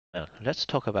Let's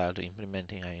talk about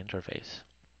implementing an interface.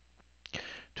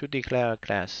 To declare a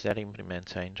class that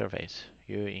implements an interface,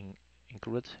 you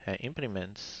include an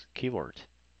implements keyword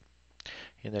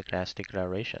in the class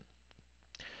declaration.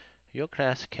 Your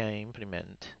class can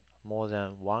implement more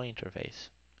than one interface.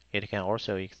 It can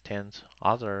also extend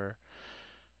other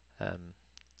um,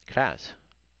 class.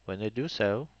 When they do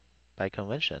so, by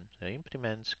convention, the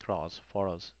implements clause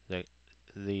follows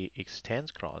the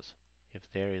extends clause if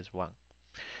there is one.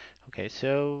 Okay,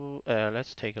 so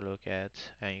let's take a look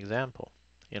at an example.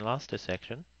 In last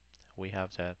section, we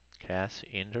have the class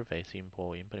interface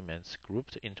import implements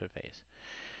grouped interface,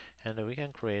 and we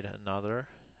can create another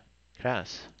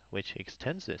class which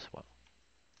extends this one.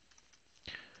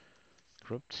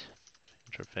 Grouped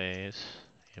interface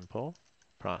import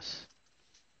plus.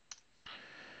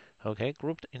 Okay,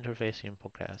 grouped interface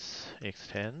import class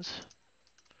extends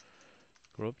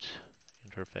grouped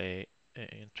interface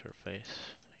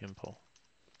import.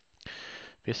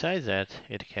 Besides that,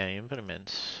 it can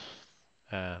implement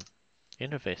uh,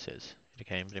 interfaces. It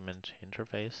can implement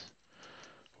interface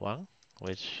 1,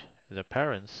 which the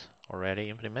parents already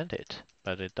implemented,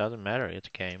 but it doesn't matter.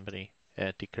 It can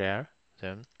declare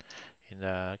them in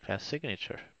the class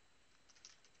signature.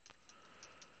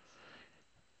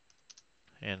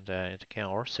 And it can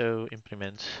also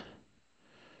implement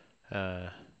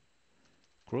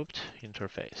grouped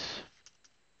interface.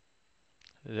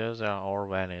 Those are all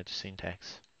valid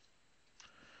syntax.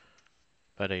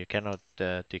 But you cannot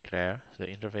declare the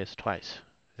interface twice.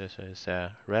 This is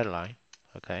a red line.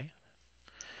 Okay.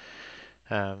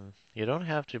 You don't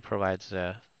have to provide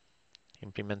the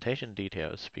implementation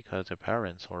details because the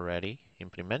parents already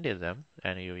implemented them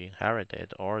and you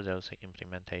inherited all those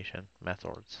implementation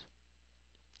methods.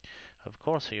 Of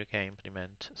course, you can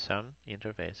implement some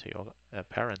interface your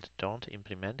parent don't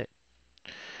implement it.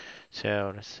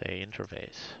 So let's say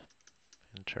interface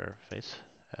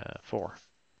 4.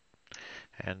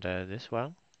 And this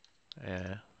one,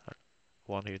 I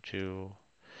want you to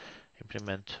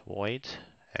implement void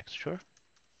extra.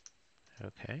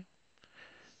 Okay,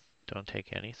 don't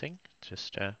take anything,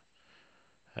 just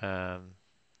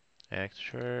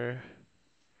extra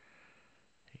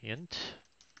int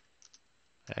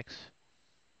x.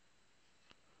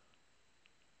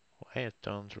 Why I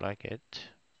don't like it?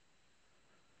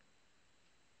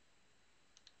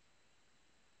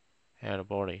 Add a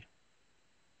body.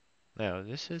 No,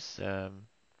 this is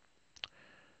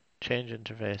change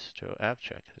interface to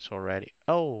abstract. It's already.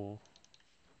 Oh,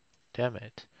 damn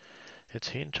it! It's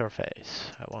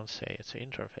interface. I won't say it's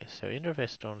interface. So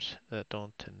interface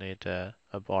don't need a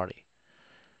body.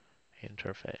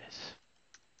 Interface.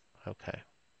 Okay.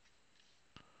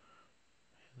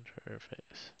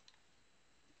 Interface.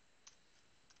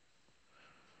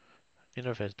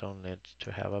 Interface don't need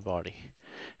to have a body,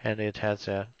 and it has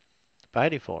a by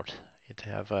default it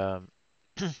have a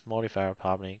modifier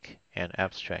public and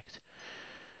abstract.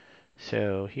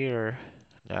 So here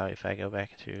now, if I go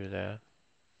back to the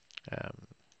um,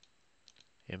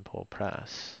 import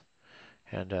plus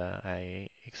and I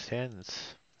extend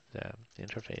the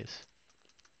interface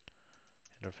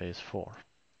 4.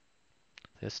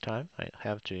 This time I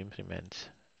have to implement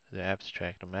the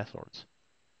abstract methods.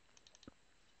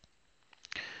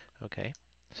 Okay,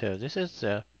 so this is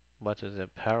what is the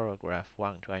paragraph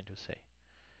 1 trying to say.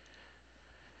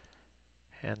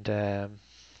 And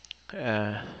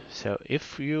so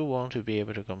if you want to be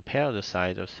able to compare the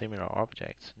size of similar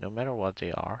objects, no matter what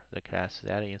they are, the class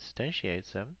that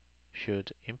instantiates them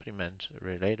should implement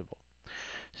relatable.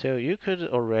 So you could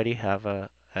already have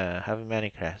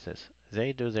many classes.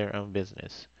 They do their own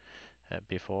business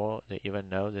before they even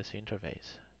know this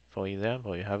interface. For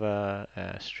example, you have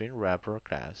a string wrapper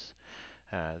class.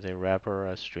 They wrapper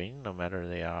a string, no matter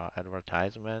they are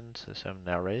advertisements, some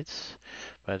narrates.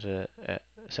 But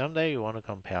someday you want to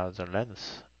compare the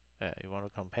length. You want to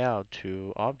compare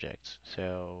two objects,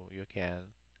 so you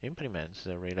can implement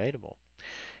the relatable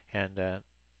and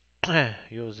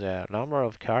use a number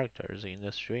of characters in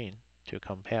the string to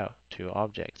compare two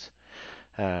objects.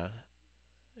 Uh,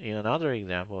 in another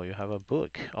example, you have a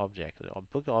book object. A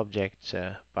book object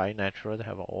by nature they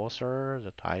have an author,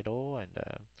 the title, and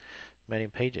many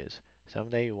pages.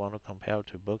 Someday you want to compare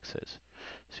two books,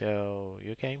 so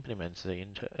you can implement the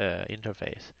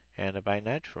interface. And by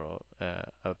natural,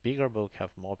 a bigger book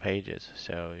have more pages,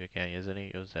 so you can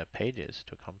easily use the pages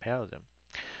to compare them.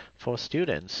 For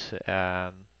students,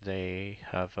 they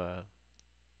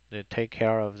take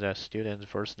care of the student's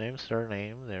first name,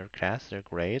 surname, their class, their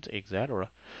grades, etc.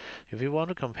 If you want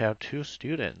to compare two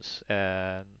students,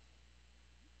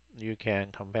 you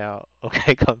can compare,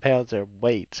 okay, compare their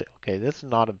weight. Okay, this is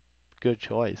not a good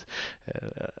choice.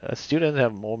 Students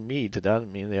have more meat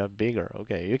doesn't mean they are bigger.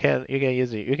 Okay, you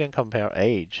can compare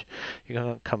age, you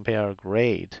can compare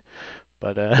grade,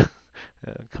 but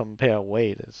compare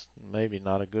weight is maybe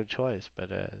not a good choice.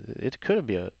 But it could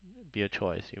be a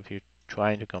choice if you're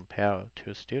trying to compare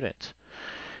two students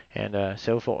and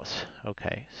so forth.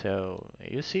 Okay, so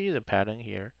you see the pattern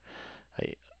here.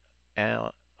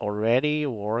 And already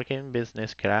work in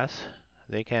business class,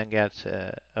 they can get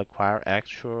acquire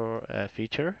extra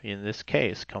feature. In this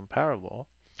case, comparable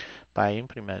by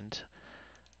implement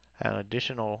an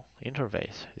additional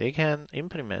interface. They can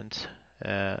implement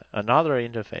another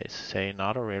interface, say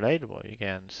not relatable. You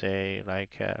can say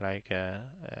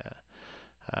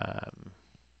um,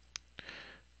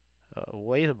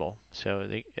 waitable.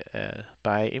 So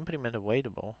by implement a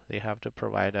waitable, they have to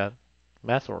provide a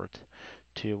method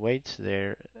to weight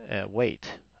their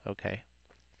weight. Okay,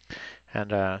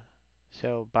 and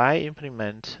so by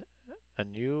implement a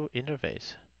new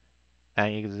interface,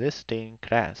 an existing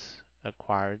class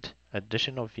acquired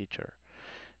additional feature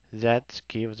that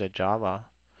gives the Java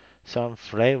some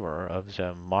flavor of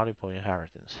the multiple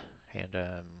inheritance, and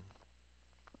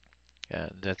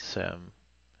that's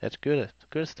good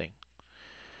thing.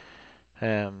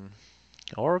 Um,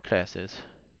 all classes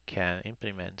can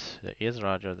implement the is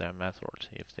larger than method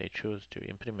if they choose to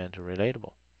implement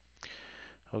relatable.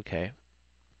 Okay,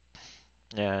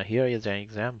 here is an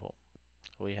example.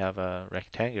 We have a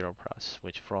rectangular process,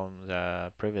 which from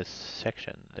the previous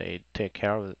section, they take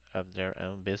care of their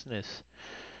own business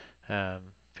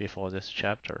before this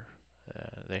chapter.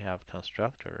 They have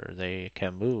constructor, they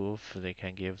can move, they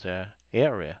can give the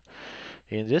area.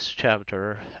 In this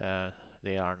chapter,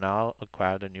 they are now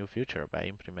acquired a new feature by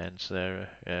implements the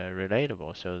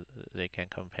relatable, so they can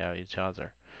compare each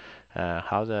other.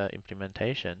 How the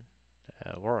implementation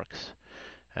works.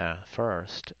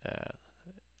 First,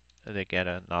 they get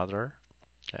another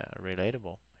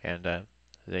relatable, and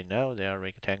they know they are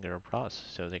rectangular plus,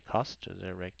 so they cast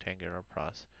the rectangular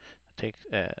plus. Take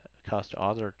cast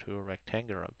other two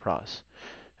rectangular plus.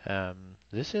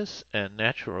 This is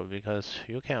natural because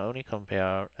you can only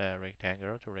compare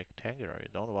rectangular to rectangular. You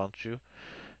don't want to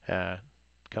uh,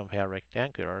 compare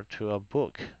rectangular to a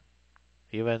book.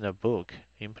 Even a book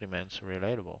implements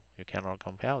relatable. You cannot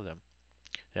compare them.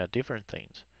 They are different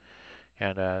things.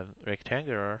 And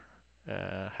rectangular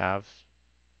have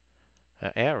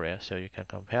area, so you can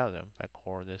compare them by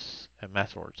call this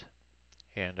method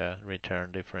and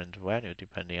return different value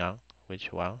depending on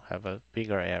which one have a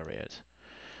bigger areas.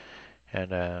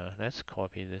 And let's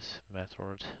copy this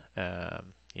method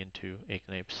into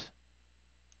Eclipse.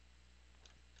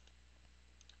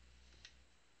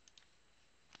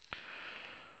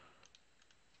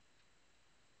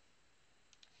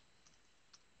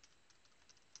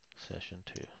 Session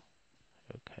 2.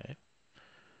 Okay.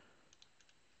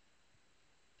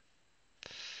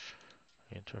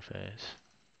 Interface.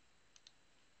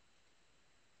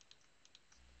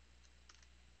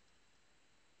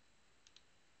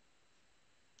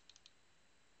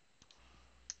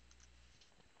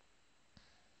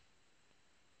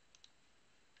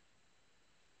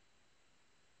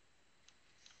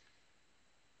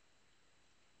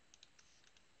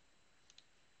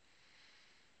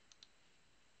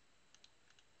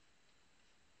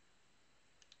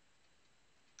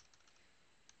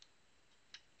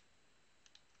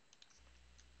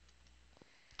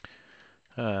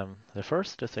 The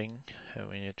first thing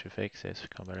we need to fix is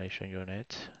combination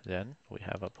unit. Then we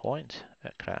have a point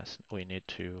class we need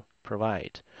to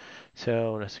provide.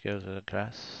 So let's go to the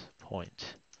class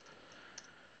point.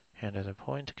 And the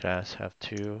point class have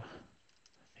two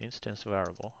instance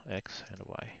variable, x and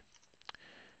y.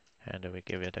 And we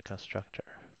give it a constructor,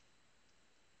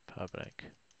 public.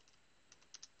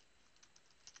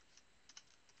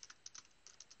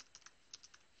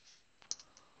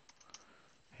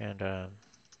 And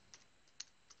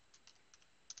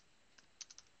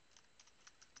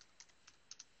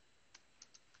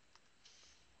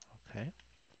okay,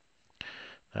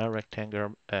 now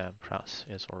rectangular plus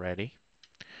is already.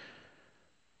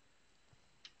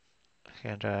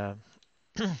 And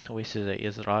we see the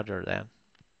is larger than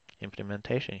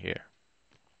implementation here.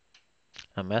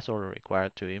 A method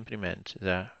required to implement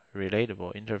the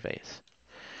relatable interface.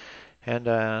 And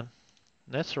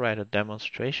let's write a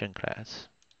demonstration class.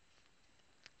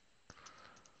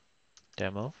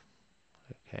 Demo.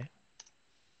 Okay.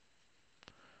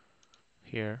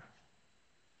 Here,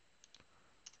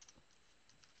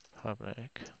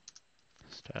 public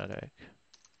static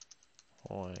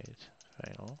void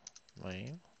final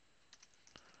main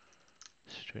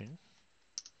string.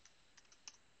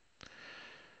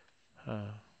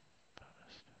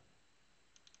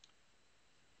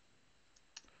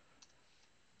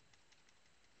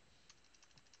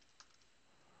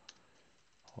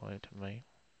 it main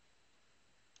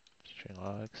string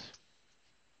logs.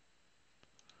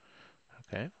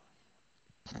 Okay,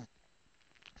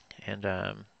 and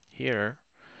here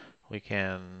we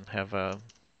can have a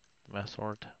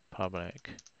method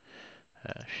public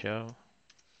show,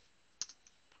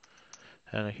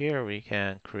 and here we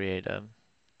can create a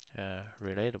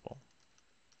relatable.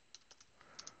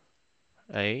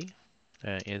 A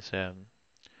is a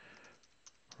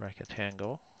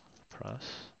rectangle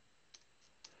plus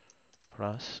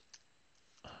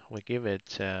we give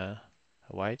it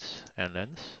width and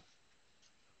length.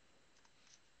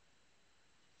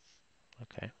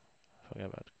 Okay, forget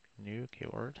about new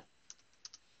keyword.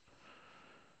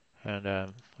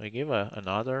 And we give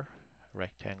another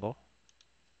rectangle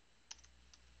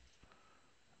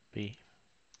B.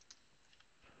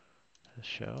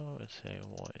 Show, let's say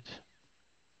void.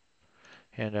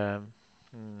 And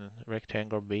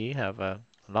rectangle B have a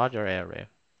larger area.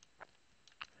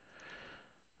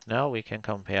 Now we can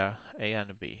compare A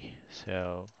and B.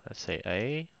 So let's say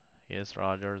A is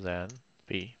larger than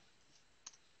B.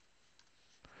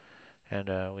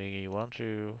 And we want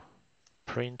to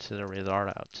print the result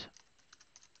out.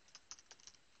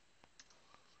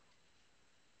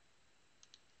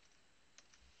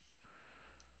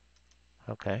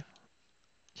 Okay.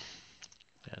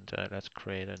 And let's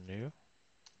create a new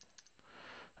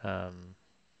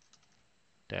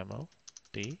demo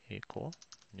D equal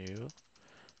new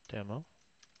demo.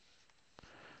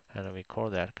 And we call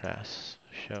that class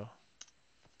show.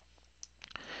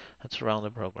 Let's run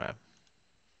the program.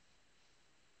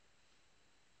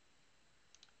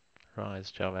 Run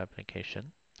as Java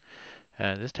application.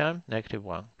 And this time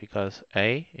 -1 because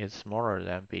A is smaller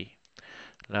than B.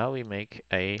 Now we make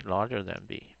A larger than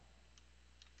B.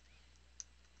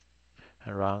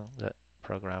 And run the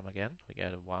program again. We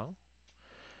get a 1.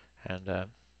 And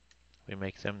we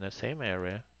make them the same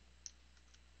area.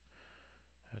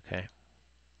 Okay.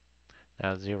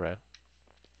 Now 0.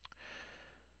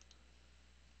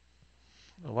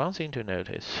 One thing to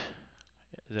notice,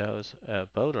 those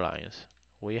bold lines,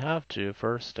 we have to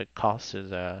first cast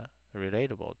the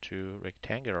relatable to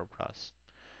rectangular plus.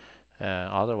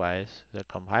 Otherwise, the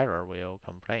compiler will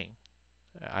complain.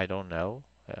 I don't know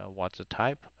what the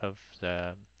type of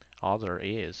the other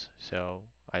is,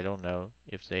 so I don't know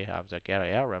if they have the get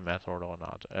area method or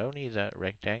not. Only the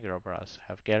rectangular plus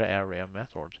have get area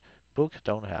method. Book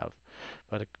don't have,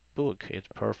 but book is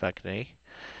perfectly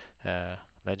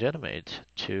legitimate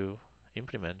to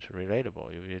implement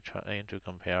relatable. If you're trying to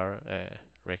compare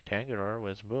rectangular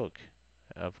with book,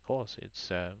 of course it's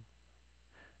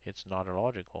not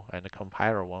logical, and the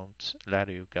compiler won't let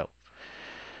you go.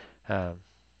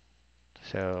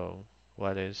 So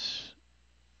what is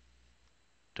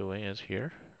doing is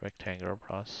here rectangular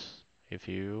plus. If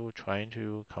you trying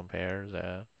to compare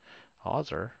the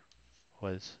other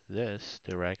with this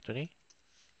directly,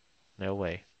 no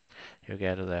way. You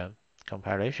get the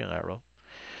compilation error.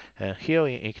 And here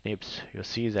in Eclipse, you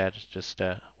see that just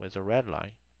with a red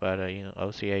line. But in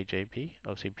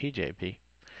OCPJP,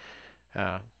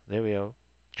 they will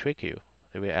trick you.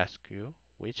 They will ask you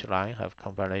which line have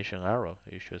compilation error.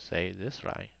 You should say this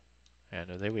line.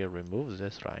 And they will remove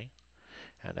this line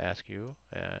and ask you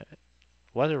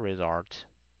what the result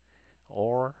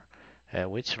or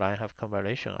which line have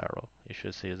compilation error. You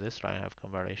should see this line have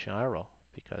compilation error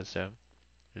because you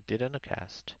didn't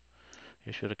cast.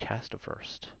 You should cast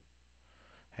first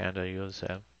and use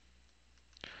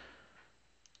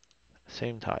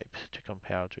same type to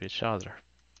compare to each other.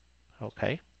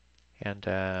 Okay, and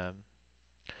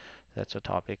that's the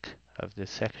topic of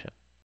this section.